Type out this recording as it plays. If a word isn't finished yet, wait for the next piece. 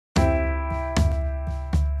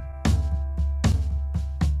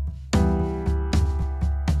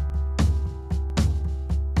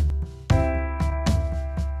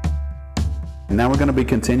Now we're going to be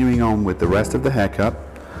continuing on with the rest of the haircut.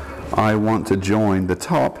 I want to join the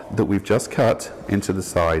top that we've just cut into the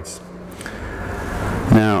sides.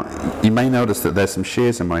 Now, you may notice that there's some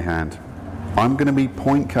shears in my hand. I'm going to be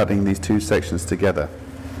point cutting these two sections together,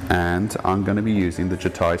 and I'm going to be using the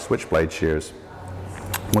Jatai Switch Blade Shears.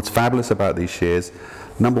 What's fabulous about these shears,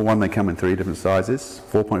 number one, they come in 3 different sizes,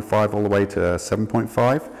 4.5 all the way to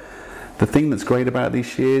 7.5. The thing that's great about these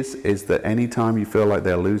shears is that anytime you feel like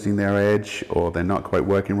they're losing their edge or they're not quite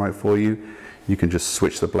working right for you, you can just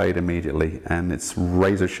switch the blade immediately and it's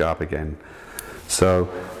razor sharp again. So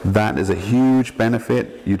that is a huge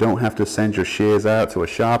benefit. You don't have to send your shears out to a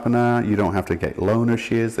sharpener. You don't have to get loaner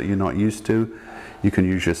shears that you're not used to. You can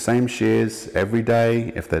use your same shears every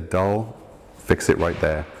day. If they're dull, fix it right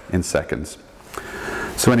there in seconds.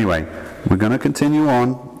 So anyway, we're going to continue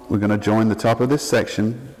on. We're going to join the top of this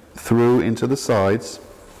section through into the sides,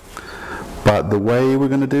 but the way we're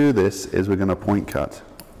going to do this is we're going to point cut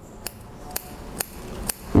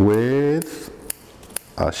with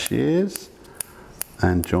our shears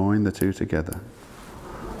and join the two together.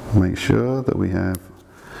 Make sure that we have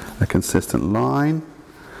a consistent line.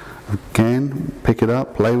 Again, pick it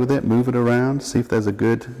up, play with it, move it around, see if there's a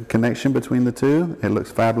good connection between the two. It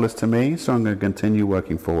looks fabulous to me, so I'm going to continue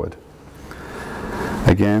working forward.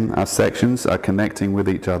 Again, our sections are connecting with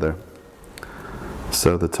each other.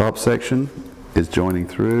 So the top section is joining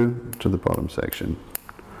through to the bottom section.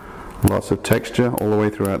 Lots of texture all the way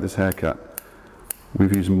throughout this haircut.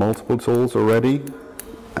 We've used multiple tools already,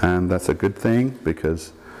 and that's a good thing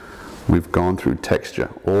because we've gone through texture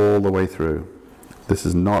all the way through. This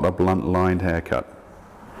is not a blunt lined haircut.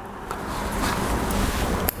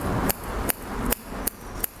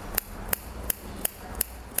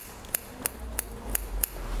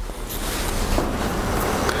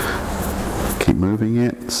 Keep moving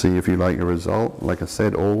it, see if you like your result. Like I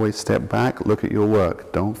said, always step back, look at your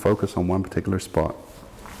work. Don't focus on one particular spot.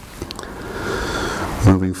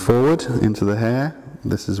 Moving forward into the hair,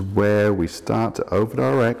 this is where we start to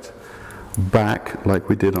over-direct back like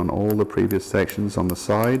we did on all the previous sections on the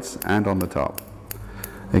sides and on the top.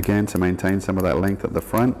 Again, to maintain some of that length at the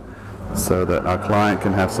front so that our client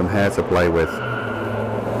can have some hair to play with.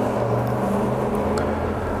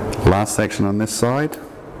 Last section on this side,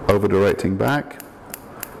 over-directing back,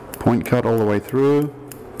 point cut all the way through,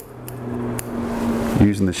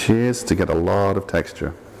 using the shears to get a lot of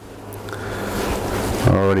texture.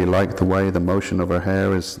 I already like the way the motion of her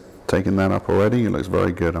hair is taking that up already. It looks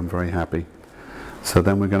very good. I'm very happy. So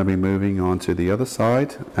then we're going to be moving on to the other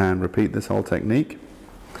side and repeat this whole technique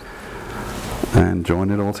and join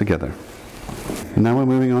it all together. And now we're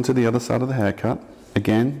moving on to the other side of the haircut.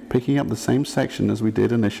 Again, picking up the same section as we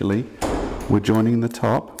did initially. We're joining the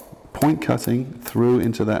top, point cutting through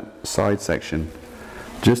into that side section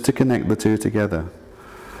just to connect the two together.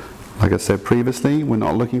 Like I said previously, we're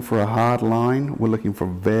not looking for a hard line, we're looking for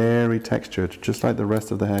very textured, just like the rest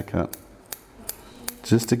of the haircut.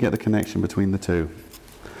 Just to get the connection between the two.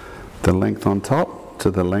 The length on top to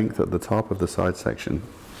the length at the top of the side section.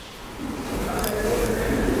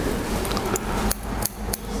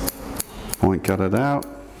 Point cut it out.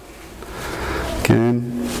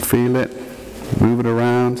 Again, feel it, move it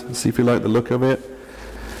around, see if you like the look of it.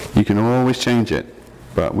 You can always change it,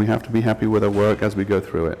 but we have to be happy with our work as we go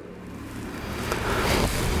through it.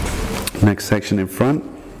 Next section in front,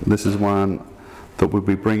 this is one that we'll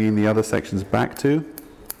be bringing the other sections back to.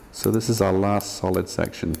 So this is our last solid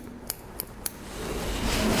section.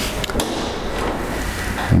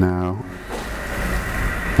 Now,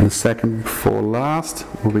 the second before last,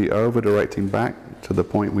 we'll be over-directing back to the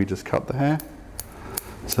point we just cut the hair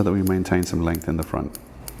so that we maintain some length in the front.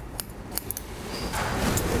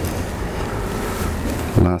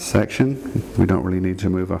 Last section, we don't really need to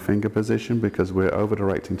move our finger position because we're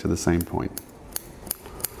over-directing to the same point.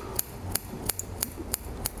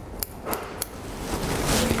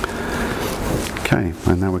 Okay,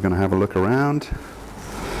 and now we're going to have a look around,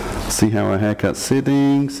 see how our haircut's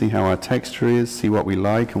sitting, see how our texture is, see what we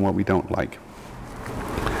like and what we don't like.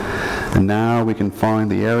 And now we can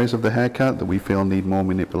find the areas of the haircut that we feel need more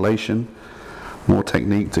manipulation, more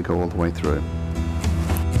technique to go all the way through.